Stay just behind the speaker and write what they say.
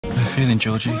feeling,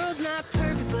 Georgie?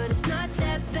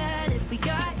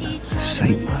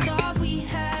 Saint Mike.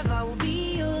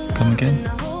 Come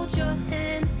again?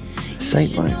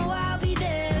 Saint Mike.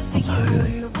 I'm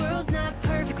holy.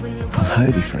 I'm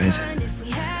holy, Fred.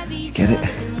 You get it?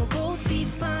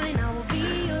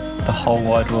 The whole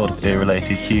wide world of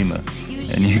ear-related humour,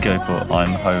 and you go for I'm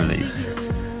holy.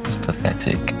 It's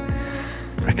pathetic.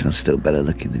 I reckon I'm still better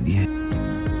looking than you.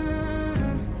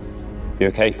 You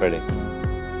okay, Freddie?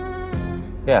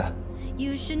 Yeah.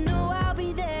 You should know I'll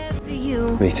be there for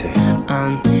you. Me too.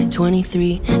 I'm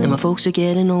 23 and my folks are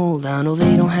getting old. I know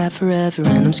they don't have forever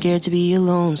and I'm scared to be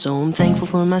alone. So I'm thankful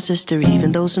for my sister,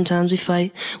 even though sometimes we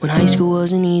fight. When high school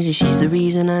wasn't easy, she's the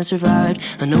reason I survived.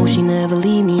 I know she never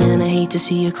leave me and I hate to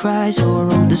see her cry. So I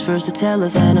wrote this verse to tell her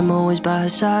that I'm always by her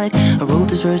side. I wrote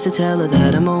this verse to tell her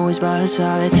that I'm always by her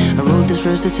side. I wrote this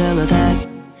verse to tell her that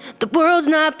the world's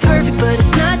not perfect, but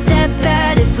it's not that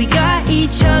bad if we got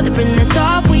each other, and that's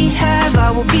all we have.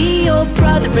 I will be your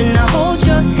brother and I'll hold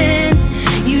your hand.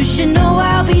 You should know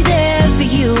I'll be there for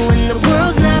you. When the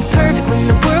world's not perfect, when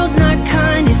the world's not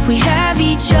kind, if we have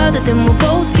each other, then we'll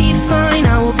both be